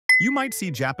You might see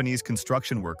Japanese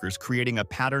construction workers creating a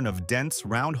pattern of dense,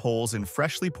 round holes in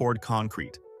freshly poured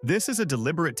concrete. This is a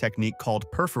deliberate technique called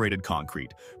perforated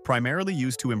concrete, primarily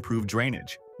used to improve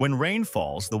drainage. When rain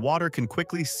falls, the water can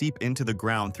quickly seep into the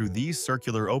ground through these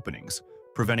circular openings,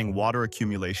 preventing water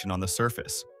accumulation on the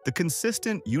surface. The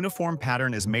consistent, uniform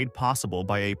pattern is made possible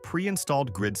by a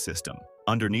pre-installed grid system.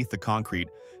 Underneath the concrete,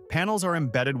 panels are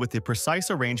embedded with a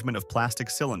precise arrangement of plastic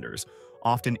cylinders,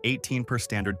 often 18 per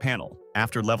standard panel.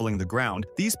 After leveling the ground,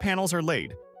 these panels are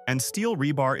laid, and steel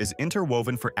rebar is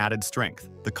interwoven for added strength.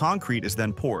 The concrete is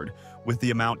then poured, with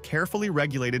the amount carefully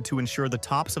regulated to ensure the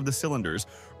tops of the cylinders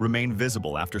remain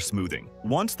visible after smoothing.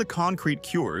 Once the concrete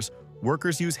cures,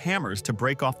 workers use hammers to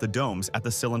break off the domes at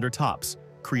the cylinder tops,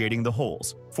 creating the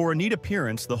holes. For a neat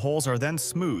appearance, the holes are then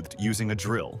smoothed using a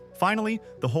drill. Finally,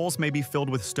 the holes may be filled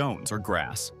with stones or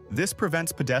grass. This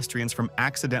prevents pedestrians from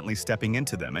accidentally stepping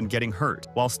into them and getting hurt,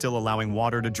 while still allowing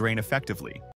water to drain effectively.